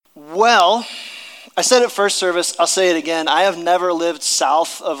Well, I said it first service, I'll say it again. I have never lived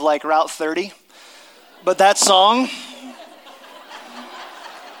south of like Route 30, but that song,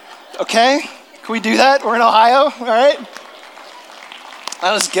 okay, can we do that? We're in Ohio, all right?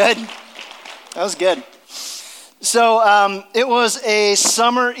 That was good. That was good. So it was a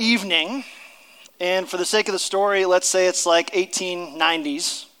summer evening, and for the sake of the story, let's say it's like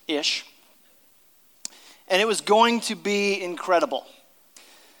 1890s-ish, and it was going to be incredible.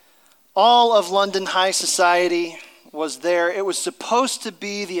 All of London high society was there. It was supposed to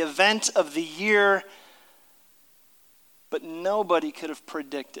be the event of the year, but nobody could have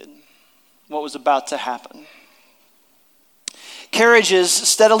predicted what was about to happen. Carriages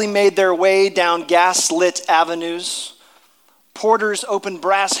steadily made their way down gas-lit avenues. Porters opened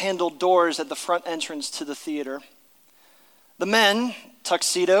brass-handled doors at the front entrance to the theater. The men,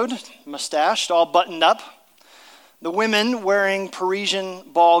 tuxedoed, mustached, all buttoned up. The women wearing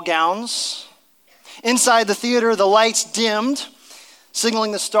Parisian ball gowns. Inside the theater, the lights dimmed,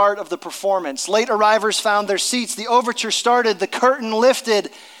 signaling the start of the performance. Late arrivers found their seats. The overture started. The curtain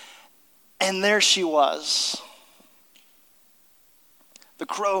lifted. And there she was. The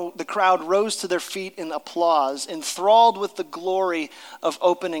crowd rose to their feet in applause, enthralled with the glory of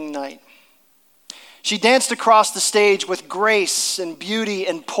opening night. She danced across the stage with grace and beauty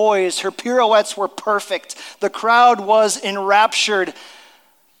and poise. Her pirouettes were perfect. The crowd was enraptured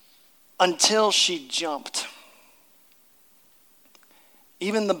until she jumped.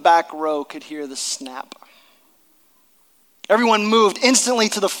 Even the back row could hear the snap. Everyone moved instantly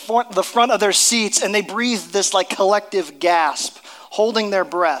to the front of their seats, and they breathed this like collective gasp, holding their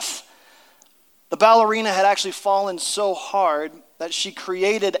breath. The ballerina had actually fallen so hard that she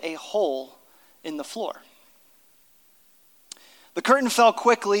created a hole in the floor. The curtain fell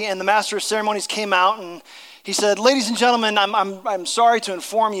quickly, and the master of ceremonies came out, and he said, "Ladies and gentlemen, I'm sorry to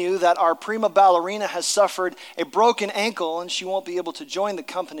inform you that our prima ballerina has suffered a broken ankle, and she won't be able to join the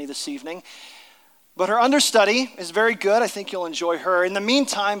company this evening. But her understudy is very good. I think you'll enjoy her. In the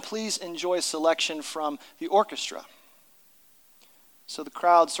meantime, please enjoy a selection from the orchestra." So the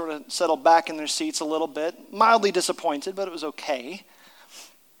crowd sort of settled back in their seats a little bit, mildly disappointed, but it was okay.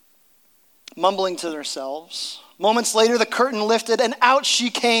 Mumbling to themselves. Moments later, the curtain lifted, and out she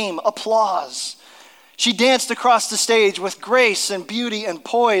came. Applause. She danced across the stage with grace and beauty and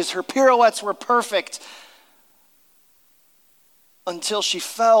poise. Her pirouettes were perfect until she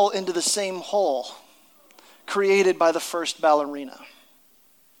fell into the same hole created by the first ballerina.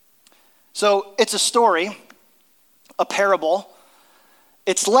 So it's a story, a parable.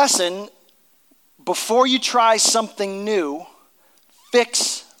 Its lesson: before you try something new,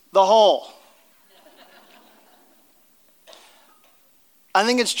 fix the hole. I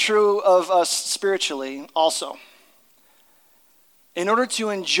think it's true of us spiritually also. In order to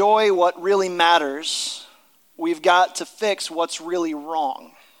enjoy what really matters, we've got to fix what's really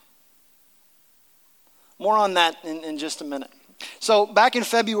wrong. More on that in just a minute. So back in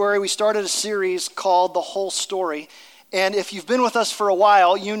February, we started a series called The Whole Story. And if you've been with us for a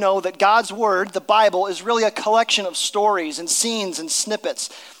while, you know that God's Word, the Bible, is really a collection of stories and scenes and snippets,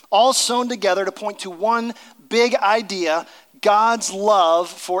 all sewn together to point to one big idea: God's love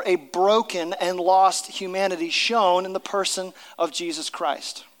for a broken and lost humanity shown in the person of Jesus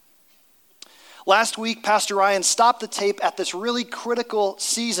Christ. Last week, Pastor Ryan stopped the tape at this really critical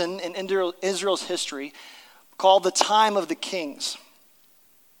season in Israel's history called the Time of the Kings.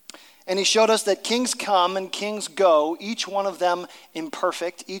 And he showed us that kings come and kings go, each one of them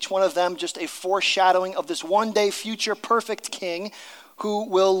imperfect, each one of them just a foreshadowing of this one day future perfect king who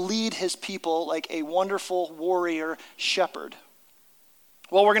will lead his people like a wonderful warrior shepherd.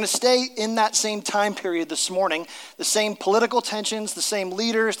 Well, we're going to stay in that same time period this morning, the same political tensions, the same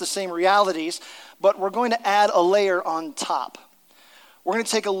leaders, the same realities, but we're going to add a layer on top. We're going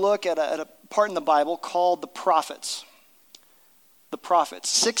to take a look at a part in the Bible called the prophets. The prophets,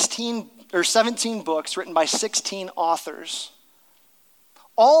 17 books written by 16 authors,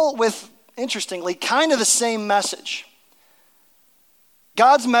 all with, interestingly, kind of the same message.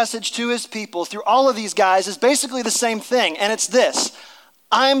 God's message to his people through all of these guys is basically the same thing, and it's this: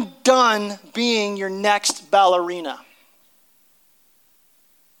 I'm done being your next ballerina.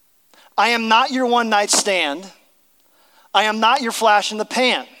 I am not your one-night stand. I am not your flash in the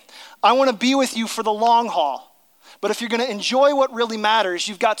pan. I want to be with you for the long haul. But if you're going to enjoy what really matters,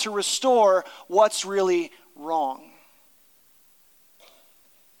 you've got to restore what's really wrong.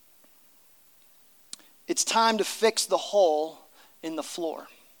 It's time to fix the hole in the floor.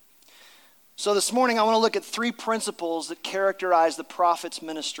 So this morning, I want to look at 3 principles that characterize the prophet's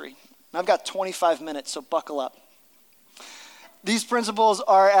ministry. I've got 25 minutes, so buckle up. These principles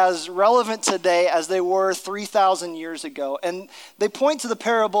are as relevant today as they were 3,000 years ago. And they point to the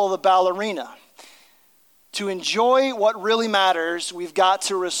parable of the ballerina. To enjoy what really matters, we've got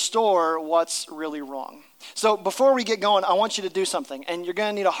to restore what's really wrong. So before we get going, I want you to do something. And you're going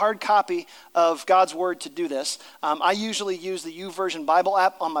to need a hard copy of God's Word to do this. I usually use the YouVersion Bible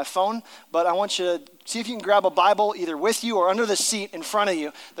app on my phone, but I want you to see if you can grab a Bible either with you or under the seat in front of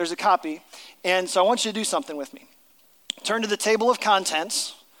you. There's a copy. And so I want you to do something with me. Turn to the table of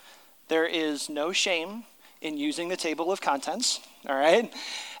contents. There is no shame in using the table of contents, all right?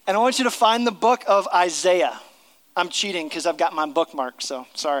 And I want you to find the book of Isaiah. I'm cheating because I've got my bookmark, so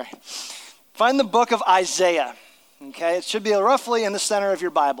sorry. Find the book of Isaiah, okay? It should be roughly in the center of your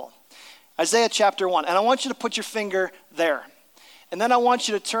Bible. Isaiah chapter 1. And I want you to put your finger there. And then I want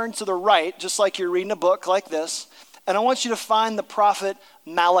you to turn to the right, just like you're reading a book like this. And I want you to find the prophet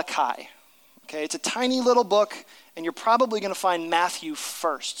Malachi. Okay, it's a tiny little book, and you're probably going to find Matthew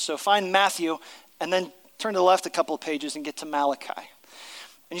first. So find Matthew, and then turn to the left a couple of pages and get to Malachi.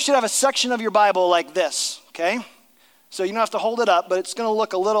 And you should have a section of your Bible like this, okay? So you don't have to hold it up, but it's going to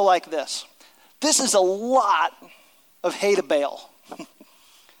look a little like this. This is a lot of hay to bale.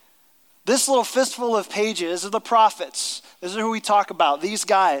 This little fistful of pages are the prophets. This is who we talk about, these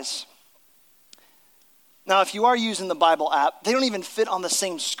guys. Now, if you are using the Bible app, they don't even fit on the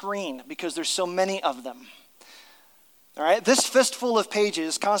same screen because there's so many of them. All right, this fistful of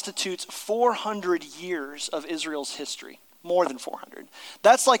pages constitutes 400 years of Israel's history, more than 400.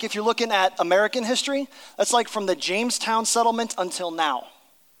 That's like if you're looking at American history, that's like from the Jamestown settlement until now.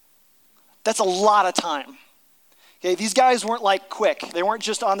 That's a lot of time. Okay, these guys weren't like quick. They weren't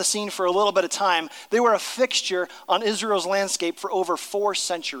just on the scene for a little bit of time. They were a fixture on Israel's landscape for over 4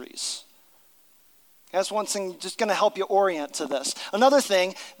 centuries. That's one thing, just going to help you orient to this. Another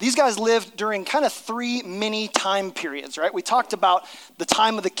thing, these guys lived during kind of 3 mini time periods, right? We talked about the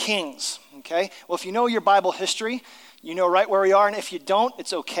time of the kings, okay? Well, if you know your Bible history, you know right where we are, and if you don't,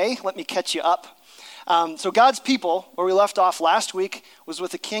 it's okay. Let me catch you up. So God's people, where we left off last week, was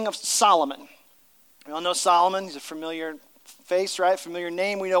with the king of Solomon. We all know Solomon. He's a familiar face, right? Familiar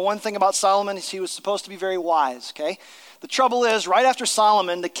name. We know one thing about Solomon is he was supposed to be very wise, okay? The trouble is, right after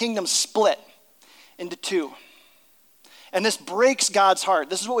Solomon, the kingdom split into 2. And this breaks God's heart.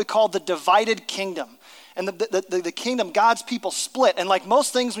 This is what we call the divided kingdom. And the kingdom, God's people split. And like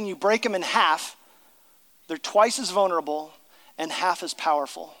most things, when you break them in half, they're twice as vulnerable and half as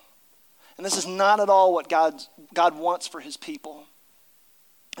powerful. And this is not at all what God wants for his people.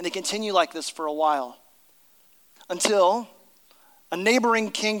 And they continue like this for a while until a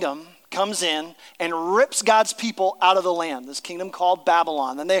neighboring kingdom comes in and rips God's people out of the land, this kingdom called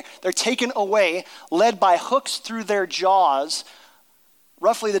Babylon. And they're taken away, led by hooks through their jaws,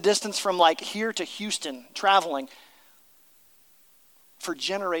 roughly the distance from like here to Houston, traveling for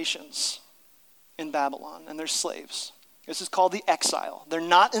generations in Babylon, and they're slaves. This is called the exile. They're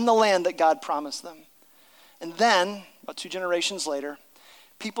not in the land that God promised them. And then, about 2 generations later,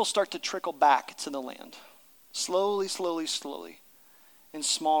 people start to trickle back to the land. Slowly, slowly, slowly. In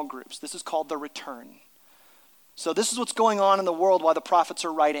small groups. This is called the return. So this is what's going on in the world while the prophets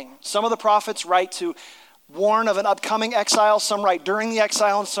are writing. Some of the prophets write to warn of an upcoming exile. Some write during the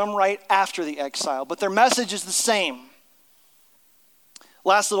exile, and some write after the exile. But their message is the same.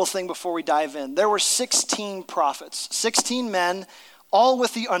 Last little thing before we dive in. There were 16 prophets, 16 men, all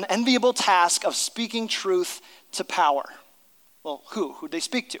with the unenviable task of speaking truth to power. Well, who'd they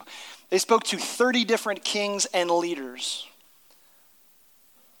speak to? They spoke to 30 different kings and leaders.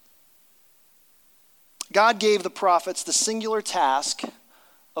 God gave the prophets the singular task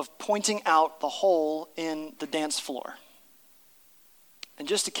of pointing out the hole in the dance floor. And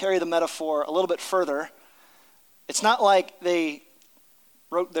just to carry the metaphor a little bit further, it's not like they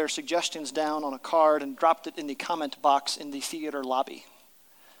wrote their suggestions down on a card and dropped it in the comment box in the theater lobby.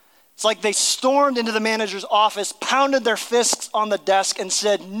 It's like they stormed into the manager's office, pounded their fists on the desk, and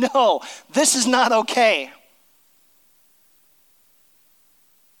said, "No, this is not okay."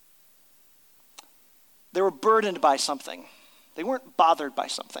 They were burdened by something. They weren't bothered by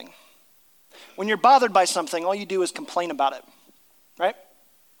something. When you're bothered by something, all you do is complain about it, right?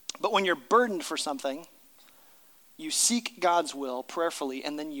 But when you're burdened for something, you seek God's will prayerfully,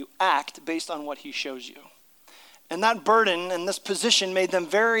 and then you act based on what he shows you. And that burden and this position made them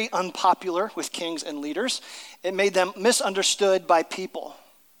very unpopular with kings and leaders. It made them misunderstood by people.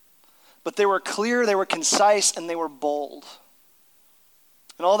 But they were clear, they were concise, and they were bold.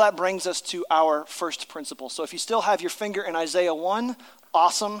 And all that brings us to our first principle. So if you still have your finger in Isaiah 1,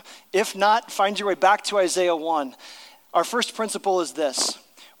 awesome. If not, find your way back to Isaiah 1. Our first principle is this.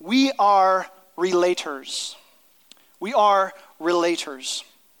 We are relators. We are relators.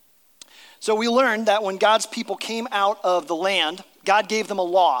 So we learned that when God's people came out of the land, God gave them a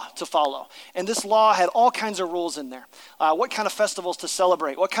law to follow. And this law had all kinds of rules in there. What kind of festivals to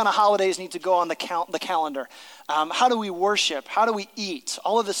celebrate? What kind of holidays need to go on the calendar? How do we worship? How do we eat?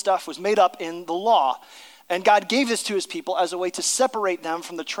 All of this stuff was made up in the law. And God gave this to his people as a way to separate them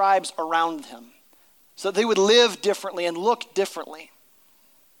from the tribes around him, so that they would live differently and look differently.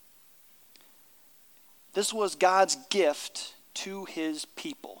 This was God's gift to his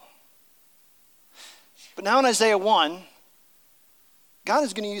people. But now in Isaiah 1, God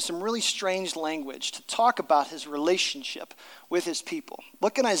is going to use some really strange language to talk about his relationship with his people.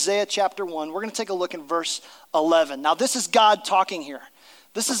 Look in Isaiah chapter 1. We're going to take a look in verse 11. Now this is God talking here.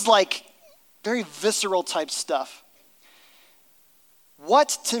 This is like very visceral type stuff.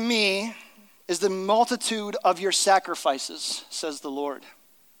 What to me is the multitude of your sacrifices, says the Lord.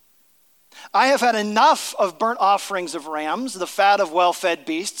 I have had enough of burnt offerings of rams, the fat of well-fed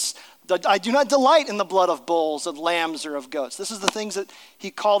beasts. I do not delight in the blood of bulls, of lambs, or of goats. This is the things that he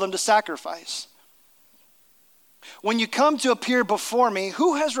called them to sacrifice. When you come to appear before me,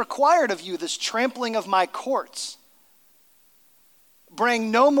 who has required of you this trampling of my courts?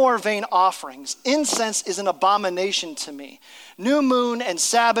 Bring no more vain offerings. Incense is an abomination to me. New moon and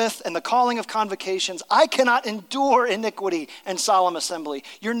Sabbath and the calling of convocations. I cannot endure iniquity and solemn assembly.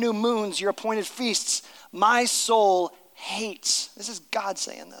 Your new moons, your appointed feasts, my soul hates. This is God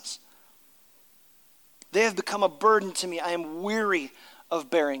saying this. They have become a burden to me. I am weary of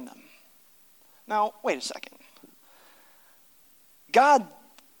bearing them. Now, wait a second. God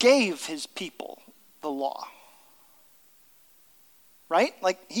gave his people the law. Right?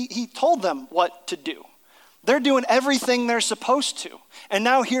 Like he told them what to do. They're doing everything they're supposed to. And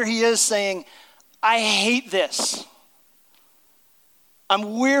now here he is saying, I hate this.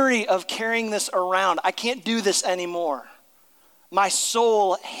 I'm weary of carrying this around. I can't do this anymore. My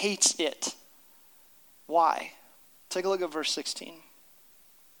soul hates it. Why? Take a look at verse 16.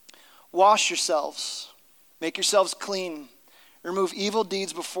 Wash yourselves, make yourselves clean, remove evil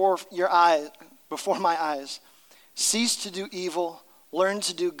deeds before my eyes. Cease to do evil, learn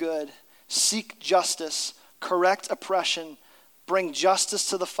to do good, seek justice, correct oppression, bring justice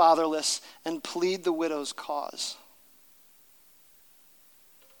to the fatherless, and plead the widow's cause.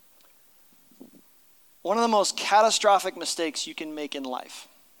 One of the most catastrophic mistakes you can make in life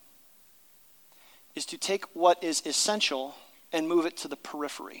is to take what is essential and move it to the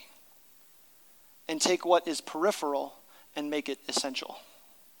periphery, and take what is peripheral and make it essential.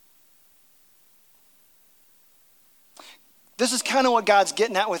 This is kind of what God's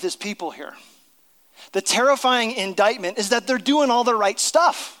getting at with his people here. The terrifying indictment is that they're doing all the right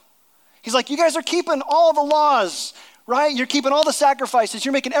stuff. He's like, you guys are keeping all the laws, right? You're keeping all the sacrifices.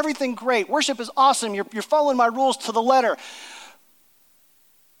 You're making everything great. Worship is awesome. You're following my rules to the letter.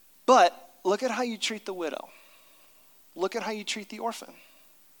 But look at how you treat the widow. Look at how you treat the orphan.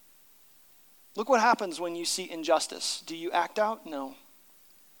 Look what happens when you see injustice. Do you act out? No.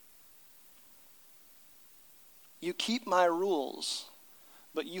 You keep my rules,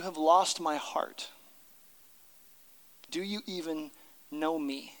 but you have lost my heart. Do you even know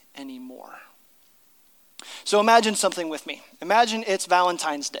me anymore? So imagine something with me. Imagine it's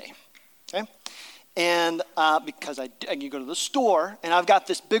Valentine's Day, okay? And because you go to the store, and I've got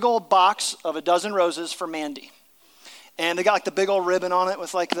this big old box of a dozen roses for Mandy. And they got like the big old ribbon on it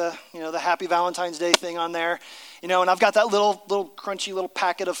with like the Happy Valentine's Day thing on there. And I've got that little crunchy little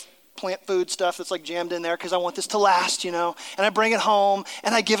packet of plant food stuff that's like jammed in there because I want this to last, And I bring it home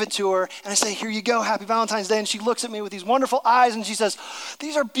and I give it to her and I say, here you go, Happy Valentine's Day. And she looks at me with these wonderful eyes and she says,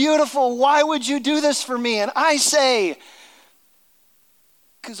 these are beautiful. Why would you do this for me? And I say,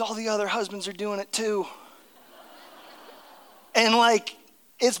 because all the other husbands are doing it too. And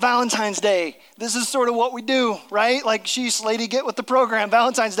it's Valentine's Day. This is sort of what we do, right? Like, she's lady, get with the program.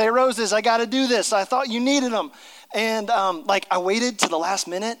 Valentine's Day roses. I got to do this. I thought you needed them. And I waited to the last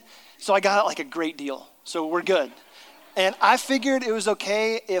minute. So I got a great deal. So we're good. And I figured it was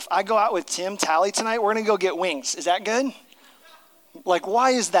okay if I go out with Tim Talley tonight. We're going to go get wings. Is that good?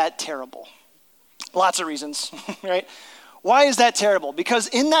 Why is that terrible? Lots of reasons, right? Why is that terrible? Because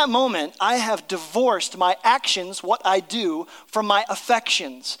in that moment, I have divorced my actions, what I do, from my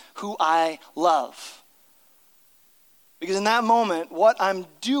affections, who I love. Because in that moment, what I'm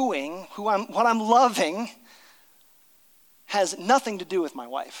doing, what I'm loving, has nothing to do with my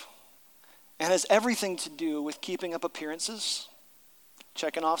wife. And has everything to do with keeping up appearances,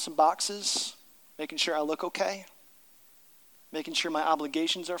 checking off some boxes, making sure I look okay, making sure my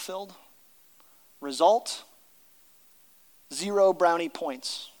obligations are filled. Result, 0 brownie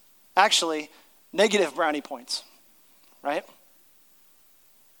points. Actually, negative brownie points, right?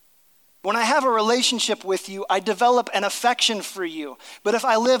 When I have a relationship with you, I develop an affection for you. But if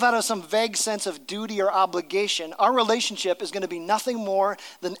I live out of some vague sense of duty or obligation, our relationship is going to be nothing more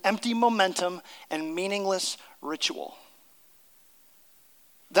than empty momentum and meaningless ritual.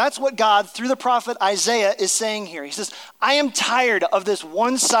 That's what God, through the prophet Isaiah, is saying here. He says, I am tired of this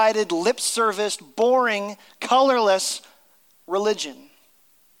one-sided, lip-serviced, boring, colorless religion.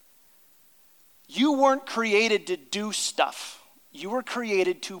 You weren't created to do stuff. You were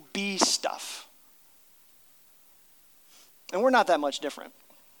created to be stuff. And we're not that much different.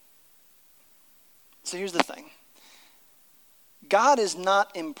 So here's the thing. God is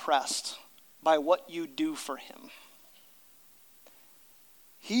not impressed by what you do for him.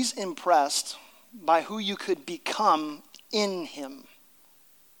 He's impressed by who you could become in him.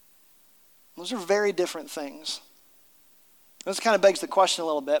 Those are very different things. This kind of begs the question a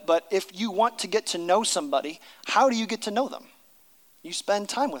little bit, but if you want to get to know somebody, how do you get to know them? You spend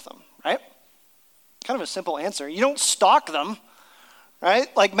time with them, right? Kind of a simple answer. You don't stalk them,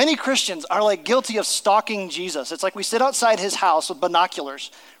 right? Like many Christians are like guilty of stalking Jesus. It's like we sit outside his house with binoculars,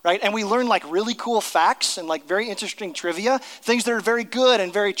 right? And we learn like really cool facts and like very interesting trivia, things that are very good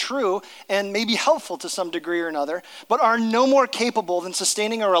and very true and maybe helpful to some degree or another, but are no more capable than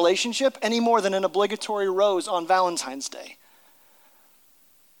sustaining a relationship any more than an obligatory rose on Valentine's Day.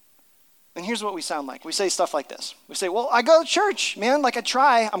 And here's what we sound like. We say stuff like this. We say, well, I go to church, man. Like I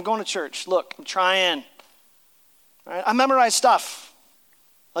try. I'm going to church. Look, I'm trying. All right? I memorize stuff.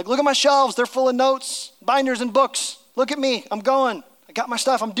 Like look at my shelves. They're full of notes, binders, and books. Look at me. I'm going. I got my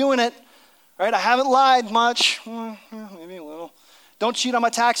stuff. I'm doing it. All right? I haven't lied much. Maybe a little. Don't cheat on my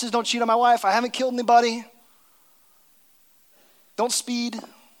taxes. Don't cheat on my wife. I haven't killed anybody. Don't speed.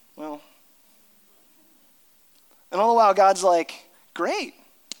 Well. And all the while, God's like, great.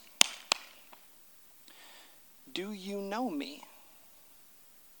 Do you know me?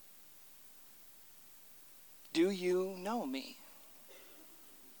 Do you know me?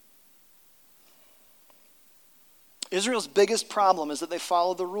 Israel's biggest problem is that they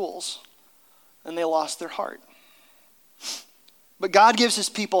followed the rules and they lost their heart. But God gives his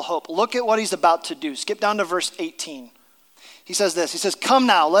people hope. Look at what he's about to do. Skip down to verse 18. He says this. He says, come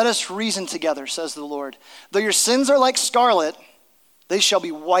now, let us reason together, says the Lord. Though your sins are like scarlet, they shall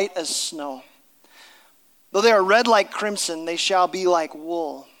be white as snow. Though they are red like crimson, they shall be like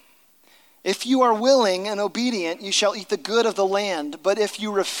wool. If you are willing and obedient, you shall eat the good of the land. But if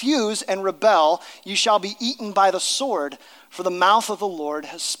you refuse and rebel, you shall be eaten by the sword, for the mouth of the Lord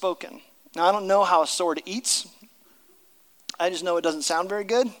has spoken. Now, I don't know how a sword eats. I just know it doesn't sound very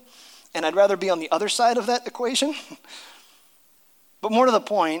good. And I'd rather be on the other side of that equation. But more to the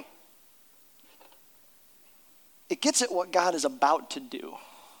point, it gets at what God is about to do.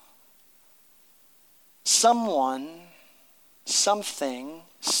 Someone, something,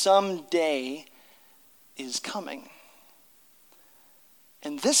 someday is coming.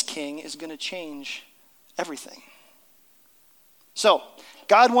 And this king is going to change everything. So,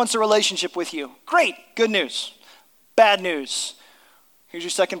 God wants a relationship with you. Great, good news. Bad news. Here's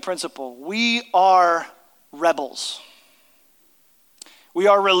your second principle. We are rebels. We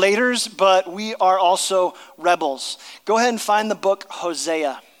are relators, but we are also rebels. Go ahead and find the book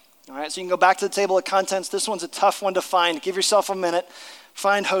Hosea. All right, so you can go back to the table of contents. This one's a tough one to find. Give yourself a minute.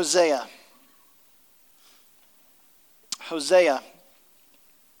 Find Hosea. Hosea.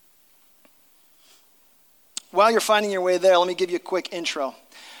 While you're finding your way there, let me give you a quick intro.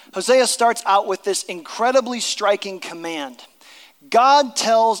 Hosea starts out with this incredibly striking command. God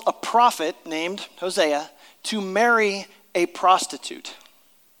tells a prophet named Hosea to marry a prostitute.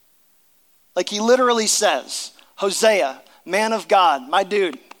 Like he literally says, Hosea, man of God, my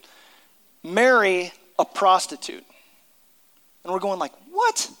dude, marry a prostitute. And we're going like,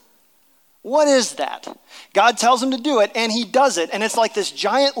 what? What is that? God tells him to do it, and he does it. And it's like this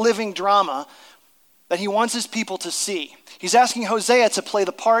giant living drama that he wants his people to see. He's asking Hosea to play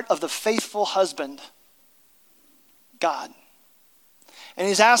the part of the faithful husband, God. And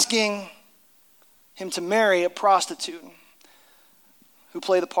he's asking him to marry a prostitute who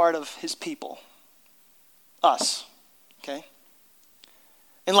play the part of his people, us, okay?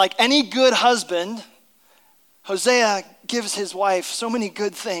 And like any good husband, Hosea gives his wife so many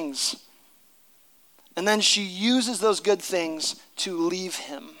good things. And then she uses those good things to leave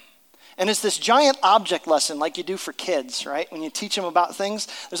him. And it's this giant object lesson like you do for kids, right? When you teach them about things,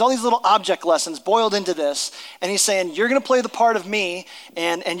 there's all these little object lessons boiled into this. And he's saying, you're going to play the part of me,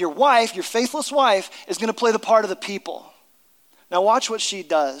 and your wife, your faithless wife, is going to play the part of the people. Now watch what she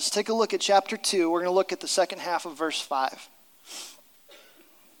does. Take a look at chapter 2. We're going to look at the second half of verse 5.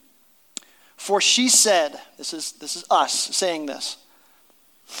 For she said, this is us saying this.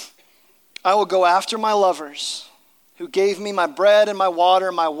 I will go after my lovers who gave me my bread and my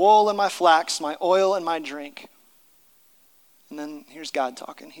water, my wool and my flax, my oil and my drink. And then here's God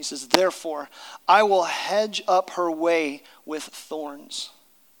talking. He says, therefore, I will hedge up her way with thorns.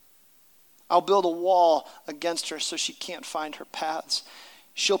 I'll build a wall against her so she can't find her paths.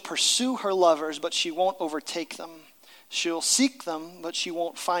 She'll pursue her lovers, but she won't overtake them. She'll seek them, but she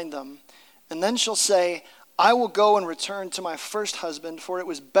won't find them. And then she'll say, I will go and return to my first husband, for it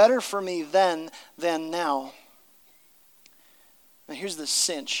was better for me then than now. Now here's the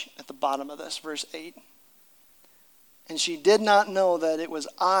cinch at the bottom of this, verse 8. And she did not know that it was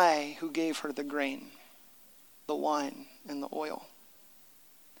I who gave her the grain, the wine, and the oil,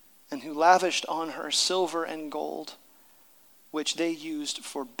 and who lavished on her silver and gold, which they used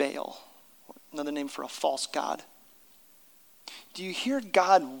for Baal, another name for a false god. Do you hear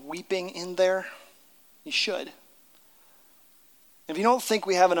God weeping in there? You should. If you don't think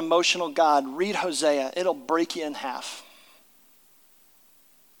we have an emotional God, read Hosea. It'll break you in half.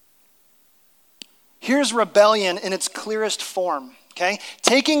 Here's rebellion in its clearest form, okay?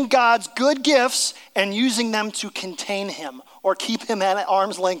 Taking God's good gifts and using them to contain him or keep him at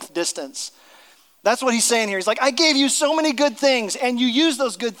arm's length distance. That's what he's saying here. He's like, I gave you so many good things and you use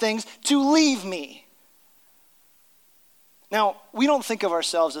those good things to leave me. Now, we don't think of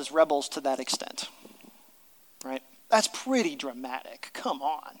ourselves as rebels to that extent, right? That's pretty dramatic. Come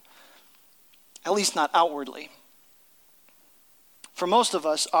on. At least not outwardly. For most of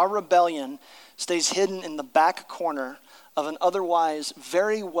us, our rebellion stays hidden in the back corner of an otherwise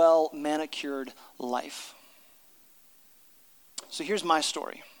very well manicured life. So here's my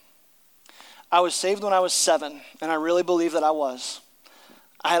story. I was saved when I was 7, and I really believe that I was.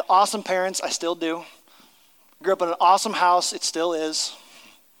 I had awesome parents, I still do. Grew up in an awesome house, it still is.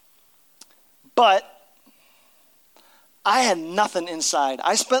 But I had nothing inside.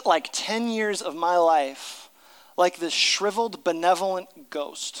 I spent like 10 years of my life like this shriveled, benevolent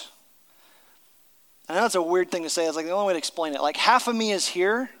ghost. I know it's a weird thing to say. It's like the only way to explain it. Like half of me is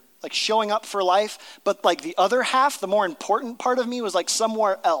here, like showing up for life, but like the other half, the more important part of me was like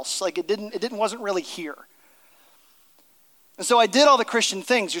somewhere else. Like it wasn't really here. And so I did all the Christian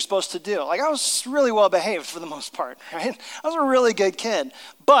things you're supposed to do. Like I was really well behaved for the most part, right? I was a really good kid.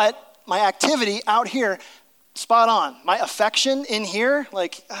 But my activity out here, spot on. My affection in here,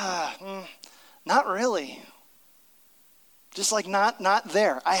 like, not really. Just like not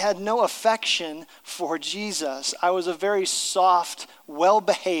there. I had no affection for Jesus. I was a very soft,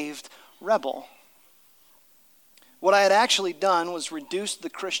 well-behaved rebel. What I had actually done was reduced the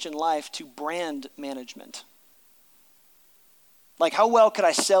Christian life to brand management. Like, how well could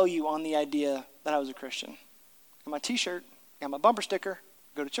I sell you on the idea that I was a Christian? Got my t-shirt, got my bumper sticker,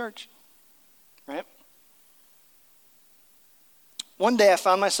 go to church, right? One day I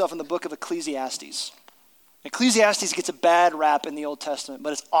found myself in the book of Ecclesiastes. Ecclesiastes gets a bad rap in the Old Testament,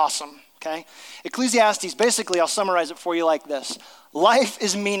 but it's awesome, okay? Ecclesiastes, basically, I'll summarize it for you like this. Life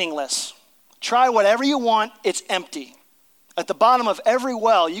is meaningless. Try whatever you want, it's empty. At the bottom of every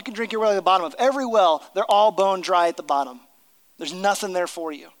well, you can drink your well at the bottom of every well, they're all bone dry at the bottom. There's nothing there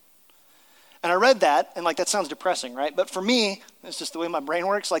for you. And I read that, and like that sounds depressing, right? But for me, it's just the way my brain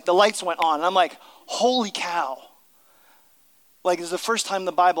works, like the lights went on, and I'm like, holy cow. Like it's the first time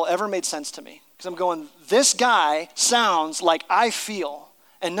the Bible ever made sense to me. Because I'm going, this guy sounds like I feel.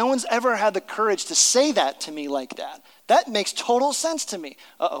 And no one's ever had the courage to say that to me like that. That makes total sense to me.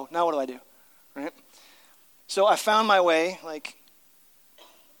 Uh-oh, now what do? Right? So I found my way like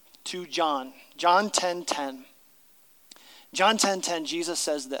to John 10:10. John 10:10, Jesus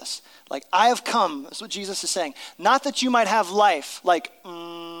says this, like, I have come, that's what Jesus is saying, not that you might have life, like,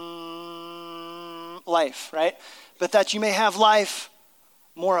 life, right? But that you may have life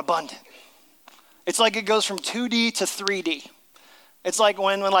more abundant. It's like it goes from 2D to 3D. It's like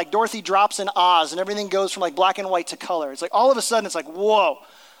when like Dorothy drops in Oz and everything goes from like black and white to color. It's like all of a sudden it's like, whoa,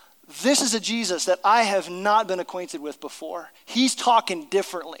 this is a Jesus that I have not been acquainted with before. He's talking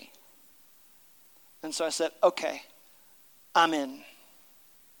differently. And so I said, okay, I'm in.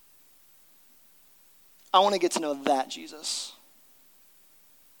 I want to get to know that Jesus.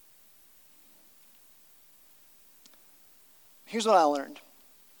 Here's what I learned.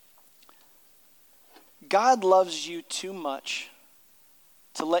 God loves you too much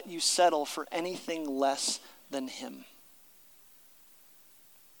to let you settle for anything less than him.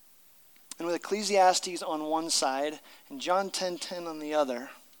 And with Ecclesiastes on one side and John 10:10 on the other,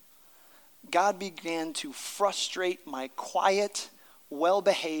 God began to frustrate my quiet,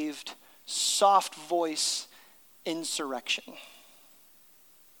 well-behaved, soft voice insurrection.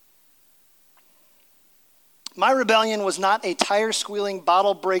 My rebellion was not a tire-squealing,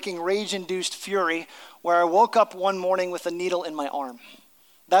 bottle-breaking, rage-induced fury where I woke up one morning with a needle in my arm.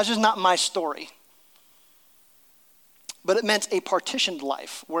 That's just not my story. But it meant a partitioned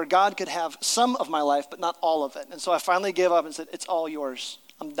life where God could have some of my life, but not all of it. And so I finally gave up and said, it's all yours.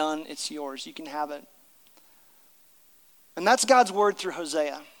 I'm done. It's yours. You can have it. And that's God's word through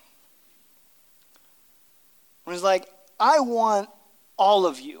Hosea. When he's like, I want all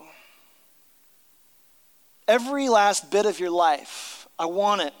of you. Every last bit of your life. I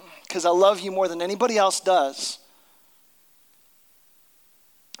want it because I love you more than anybody else does.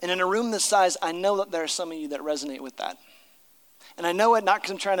 And in a room this size, I know that there are some of you that resonate with that. And I know it not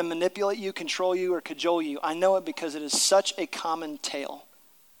because I'm trying to manipulate you, control you, or cajole you. I know it because it is such a common tale.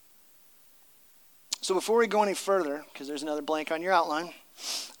 So before we go any further, because there's another blank on your outline,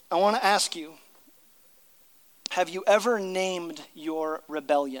 I want to ask you, have you ever named your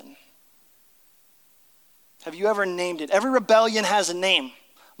rebellion? Have you ever named it? Every rebellion has a name.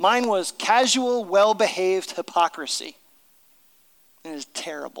 Mine was casual, well-behaved hypocrisy. And it is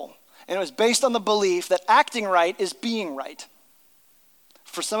terrible. And it was based on the belief that acting right is being right.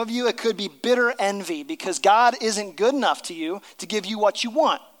 For some of you, it could be bitter envy because God isn't good enough to you to give you what you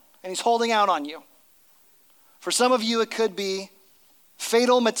want, and he's holding out on you. For some of you, it could be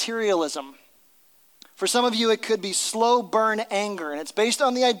fatal materialism. For some of you, it could be slow burn anger, and it's based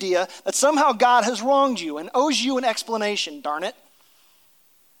on the idea that somehow God has wronged you and owes you an explanation, darn it.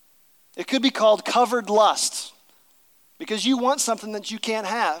 It could be called covered lust because you want something that you can't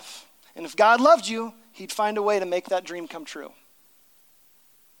have. And if God loved you, he'd find a way to make that dream come true.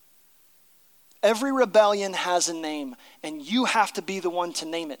 Every rebellion has a name, and you have to be the one to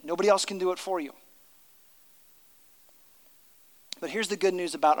name it. Nobody else can do it for you. But here's the good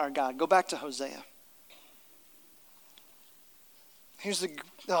news about our God. Go back to Hosea. This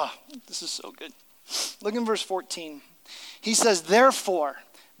is so good. Look in verse 14. He says, therefore,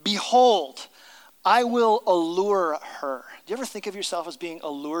 behold, I will allure her. Do you ever think of yourself as being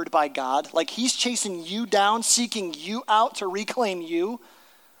allured by God? Like he's chasing you down, seeking you out to reclaim you.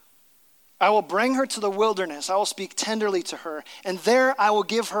 I will bring her to the wilderness. I will speak tenderly to her. And there I will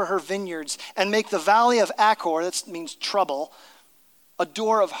give her her vineyards and make the valley of Achor, that means trouble, a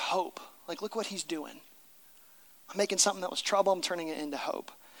door of hope. Like, look what he's doing. I'm making something that was trouble, I'm turning it into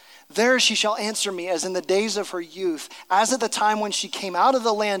hope. There she shall answer me as in the days of her youth, as at the time when she came out of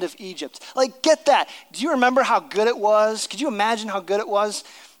the land of Egypt. Like, get that. Do you remember how good it was? Could you imagine how good it was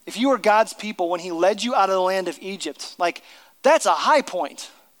if you were God's people when he led you out of the land of Egypt? Like, that's a high point.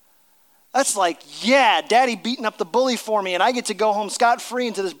 That's like, yeah, daddy beating up the bully for me and I get to go home scot-free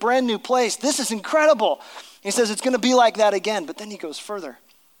into this brand new place. This is incredible. He says it's going to be like that again. But then he goes further.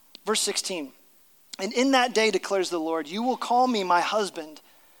 Verse 16. And in that day, declares the Lord, you will call me my husband,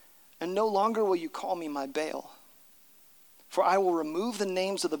 and no longer will you call me my Baal. For I will remove the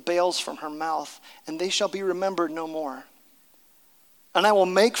names of the Baals from her mouth, and they shall be remembered no more. And I will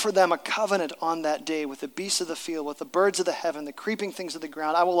make for them a covenant on that day with the beasts of the field, with the birds of the heaven, the creeping things of the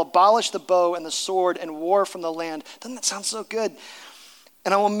ground. I will abolish the bow and the sword and war from the land. Doesn't that sound so good?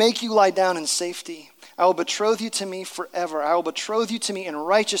 And I will make you lie down in safety. I will betroth you to me forever. I will betroth you to me in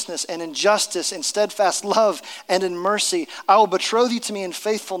righteousness and in justice, in steadfast love and in mercy. I will betroth you to me in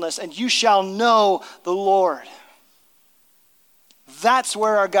faithfulness, and you shall know the Lord. That's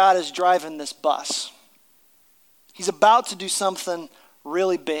where our God is driving this bus. He's about to do something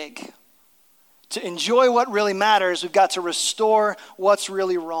really big. To enjoy what really matters, we've got to restore what's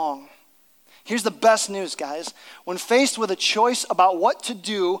really wrong. Here's the best news, guys. When faced with a choice about what to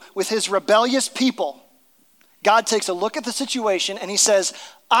do with his rebellious people, God takes a look at the situation and he says,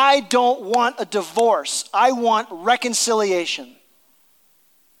 I don't want a divorce. I want reconciliation.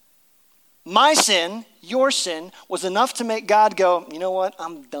 My sin, your sin, was enough to make God go, you know what?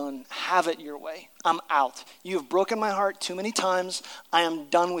 I'm done. Have it your way. I'm out. You have broken my heart too many times. I am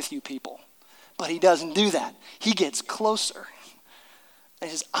done with you people. But he doesn't do that. He gets closer.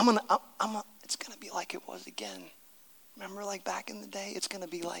 And he says, it's going to be like it was again. Remember like back in the day? It's going to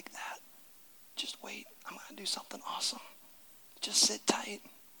be like that. Just wait. I'm going to do something awesome. Just sit tight.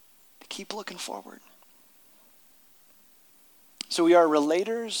 Keep looking forward. So we are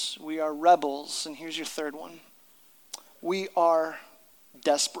relators, we are rebels, and here's your third one. We are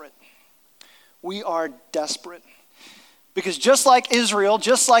desperate. We are desperate. Because just like Israel,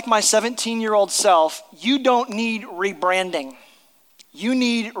 just like my 17-year-old self, you don't need rebranding. You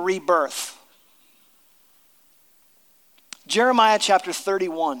need rebirth. Jeremiah chapter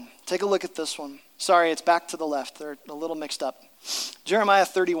 31. Take a look at this one. Sorry, it's back to the left. They're a little mixed up. Jeremiah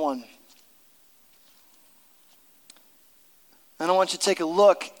 31. And I want you to take a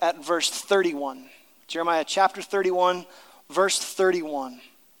look at verse 31, Jeremiah chapter 31, verse 31.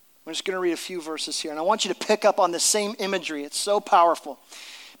 I'm just going to read a few verses here, and I want you to pick up on the same imagery. It's so powerful.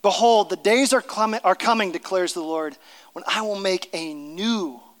 Behold, the days are coming, declares the Lord, when I will make a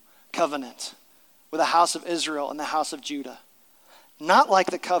new covenant with the house of Israel and the house of Judah. Not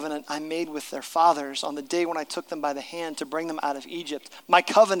like the covenant I made with their fathers on the day when I took them by the hand to bring them out of Egypt, my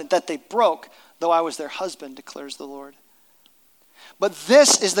covenant that they broke, though I was their husband, declares the Lord. But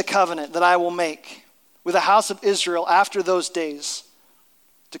this is the covenant that I will make with the house of Israel after those days,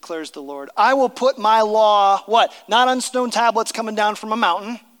 declares the Lord. I will put my law, what? Not on stone tablets coming down from a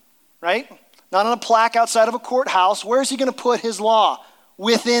mountain, right? Not on a plaque outside of a courthouse. Where is he going to put his law?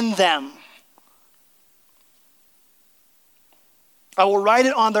 Within them. I will write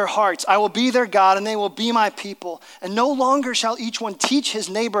it on their hearts. I will be their God, and they will be my people. And no longer shall each one teach his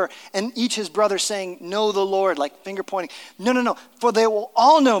neighbor and each his brother, saying, know the Lord, like finger pointing. No. For they will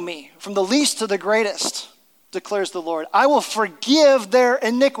all know me, from the least to the greatest, declares the Lord. I will forgive their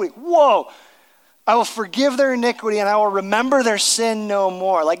iniquity. Whoa. I will forgive their iniquity, and I will remember their sin no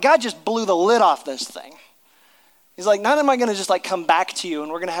more. Like, God just blew the lid off this thing. He's like, not am I going to just like come back to you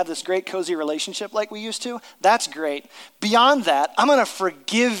and we're going to have this great cozy relationship like we used to. That's great. Beyond that, I'm going to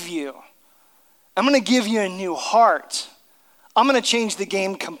forgive you. I'm going to give you a new heart. I'm going to change the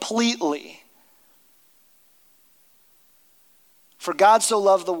game completely. For God so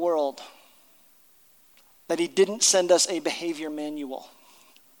loved the world that he didn't send us a behavior manual.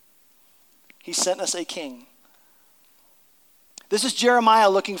 He sent us a king. This is Jeremiah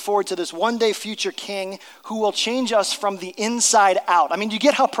looking forward to this one day future king who will change us from the inside out. I mean, you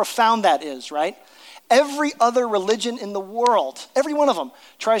get how profound that is, right? Every other religion in the world, every one of them,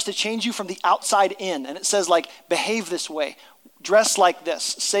 tries to change you from the outside in. And it says like, behave this way, dress like this,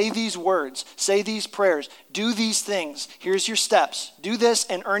 say these words, say these prayers, do these things. Here's your steps. Do this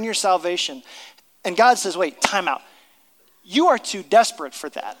and earn your salvation. And God says, wait, time out. You are too desperate for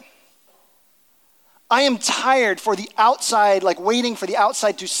that. I am tired for the outside, like waiting for the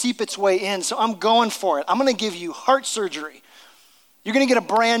outside to seep its way in. So I'm going for it. I'm going to give you heart surgery. You're going to get a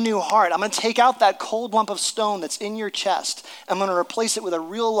brand new heart. I'm going to take out that cold lump of stone that's in your chest. I'm going to replace it with a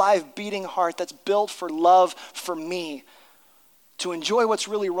real live beating heart that's built for love for me. To enjoy what's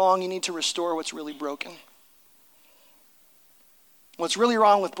really wrong, you need to restore what's really broken. What's really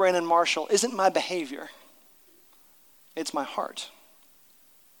wrong with Brandon Marshall isn't my behavior. It's my heart.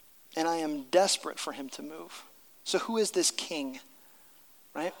 And I am desperate for him to move. So who is this king,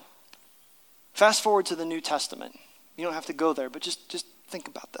 right? Fast forward to the New Testament. You don't have to go there, but just think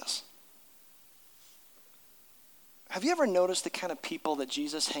about this. Have you ever noticed the kind of people that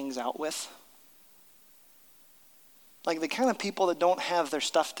Jesus hangs out with? Like the kind of people that don't have their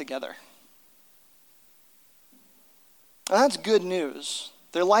stuff together. And that's good news.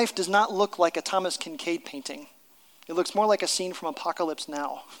 Their life does not look like a Thomas Kinkade painting. It looks more like a scene from Apocalypse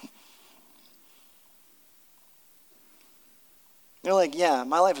Now. They're like, yeah,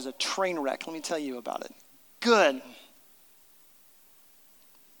 my life is a train wreck. Let me tell you about it. Good.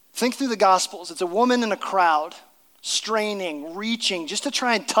 Think through the Gospels. It's a woman in a crowd, straining, reaching, just to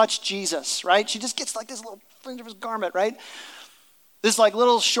try and touch Jesus, right? She just gets like this little fringe of his garment, right? This like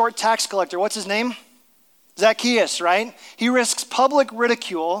little short tax collector, what's his name? Zacchaeus, right? He risks public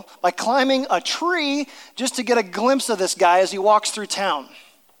ridicule by climbing a tree just to get a glimpse of this guy as he walks through town.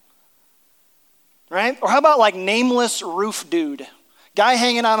 Right? Or how about like nameless roof dude? Guy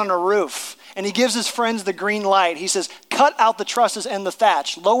hanging out on a roof, and he gives his friends the green light. He says, cut out the trusses and the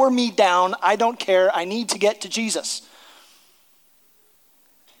thatch. Lower me down. I don't care. I need to get to Jesus.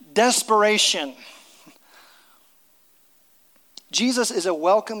 Desperation. Jesus is a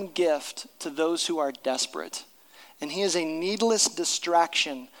welcome gift to those who are desperate, and he is a needless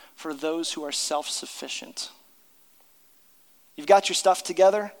distraction for those who are self-sufficient. You've got your stuff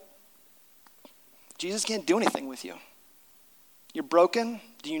together. Jesus can't do anything with you. You're broken.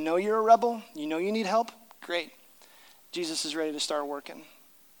 Do you know you're a rebel? You know you need help? Great. Jesus is ready to start working.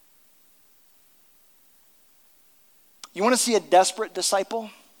 You want to see a desperate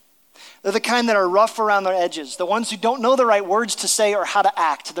disciple? They're the kind that are rough around their edges, the ones who don't know the right words to say or how to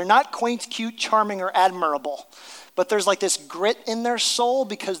act. They're not quaint, cute, charming, or admirable, but there's like this grit in their soul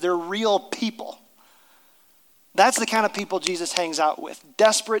because they're real people. That's the kind of people Jesus hangs out with,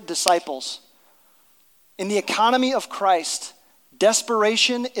 desperate disciples. In the economy of Christ,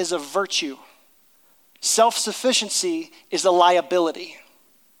 desperation is a virtue. Self-sufficiency is a liability.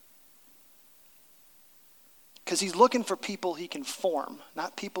 Because he's looking for people he can form,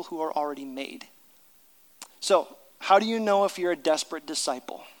 not people who are already made. So, how do you know if you're a desperate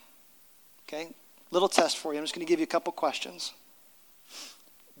disciple? Okay, little test for you. I'm just going to give you a couple questions.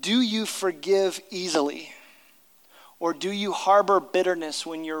 Do you forgive easily? Or do you harbor bitterness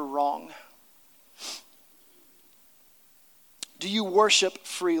when you're wrong? Do you worship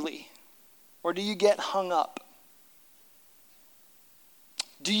freely? Or do you get hung up?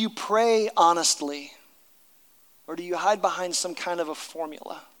 Do you pray honestly? Or do you hide behind some kind of a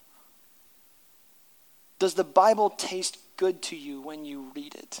formula? Does the Bible taste good to you when you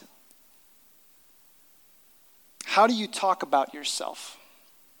read it? How do you talk about yourself?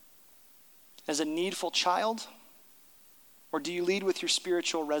 As a needful child? Or do you lead with your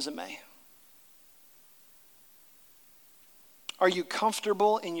spiritual resume? Are you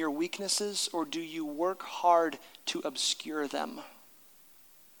comfortable in your weaknesses, or do you work hard to obscure them?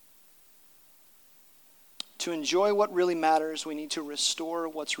 To enjoy what really matters, we need to restore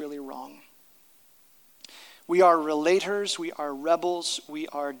what's really wrong. We are relators, we are rebels, we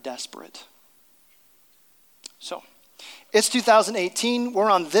are desperate. So, it's 2018, we're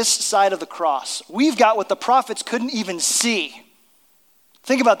on this side of the cross. We've got what the prophets couldn't even see.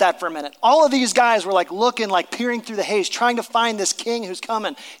 Think about that for a minute. All of these guys were looking, peering through the haze, trying to find this king who's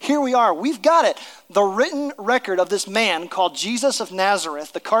coming. Here we are. We've got it. The written record of this man called Jesus of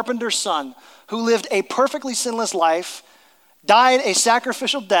Nazareth, the carpenter's son, who lived a perfectly sinless life, died a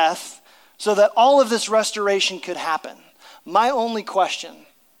sacrificial death so that all of this restoration could happen. My only question,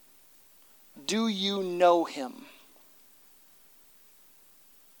 do you know him?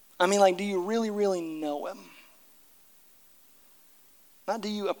 Do you really, really know him? Not do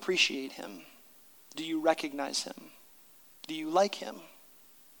you appreciate him? Do you recognize him? Do you like him?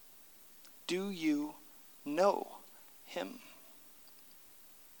 Do you know him?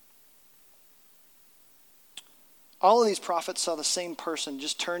 All of these prophets saw the same person,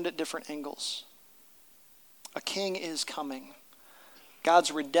 just turned at different angles. A king is coming.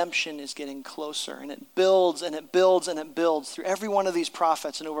 God's redemption is getting closer, and it builds and it builds and it builds through every one of these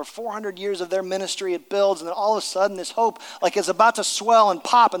prophets. And over 400 years of their ministry, it builds, and then all of a sudden this hope is about to swell and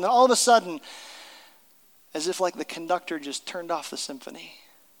pop, and then all of a sudden, as if the conductor just turned off the symphony,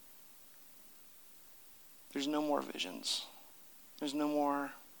 there's no more visions. There's no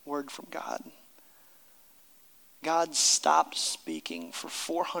more word from God. God stopped speaking for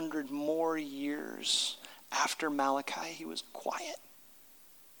 400 more years after Malachi. He was quiet.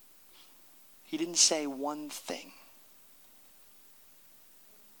 He didn't say one thing.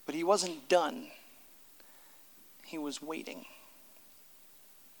 But he wasn't done. He was waiting.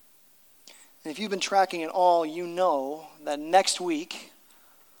 And if you've been tracking it all, you know that next week,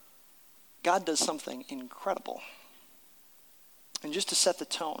 God does something incredible. And just to set the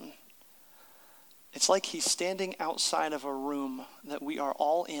tone, it's like he's standing outside of a room that we are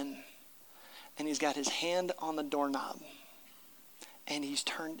all in, and he's got his hand on the doorknob, and he's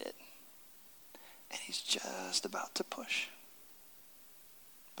turned it. And he's just about to push.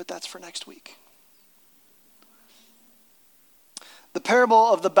 But that's for next week. The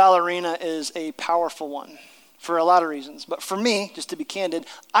parable of the ballerina is a powerful one for a lot of reasons. But for me, just to be candid,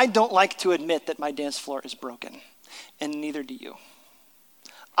 I don't like to admit that my dance floor is broken. And neither do you.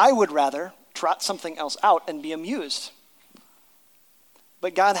 I would rather trot something else out and be amused.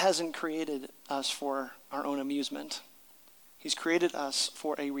 But God hasn't created us for our own amusement. He's created us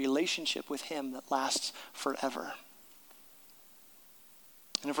for a relationship with him that lasts forever.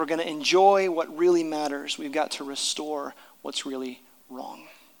 And if we're going to enjoy what really matters, we've got to restore what's really wrong.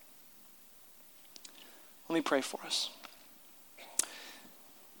 Let me pray for us.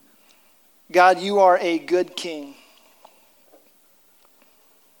 God, you are a good king.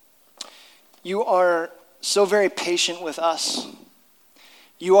 You are so very patient with us.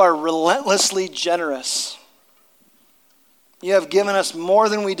 You are relentlessly generous. You have given us more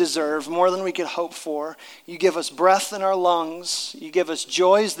than we deserve, more than we could hope for. You give us breath in our lungs. You give us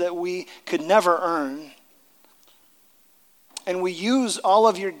joys that we could never earn. And we use all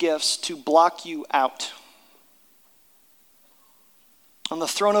of your gifts to block you out. On the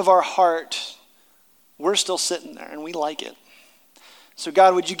throne of our heart, we're still sitting there, and we like it. So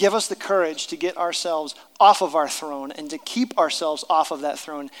God, would you give us the courage to get ourselves off of our throne and to keep ourselves off of that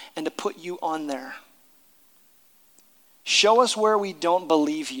throne and to put you on there. Show us where we don't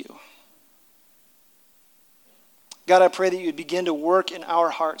believe you. God, I pray that you would begin to work in our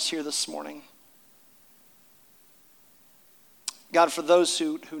hearts here this morning. God, for those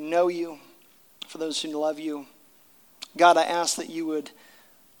who know you, for those who love you, God, I ask that you would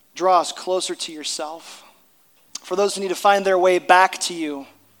draw us closer to yourself. For those who need to find their way back to you,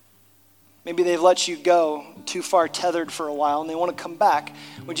 maybe they've let you go too far tethered for a while and they want to come back.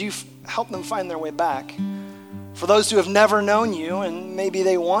 Would you help them find their way back? For those who have never known you and maybe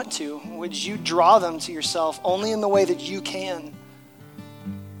they want to, would you draw them to yourself only in the way that you can?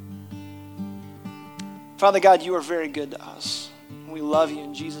 Father God, you are very good to us. We love you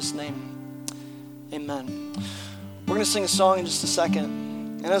in Jesus' name. Amen. We're going to sing a song in just a second.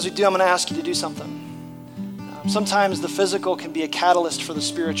 And as we do, I'm going to ask you to do something. Sometimes the physical can be a catalyst for the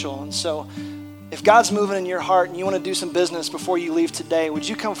spiritual. And so if God's moving in your heart and you want to do some business before you leave today, would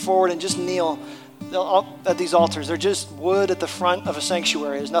you come forward and just kneel at these altars? They're just wood at the front of a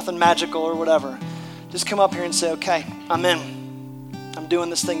sanctuary. There's nothing magical or whatever. Just come up here and say, okay, I'm in. I'm doing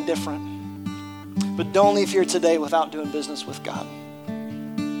this thing different. But don't leave here today without doing business with God.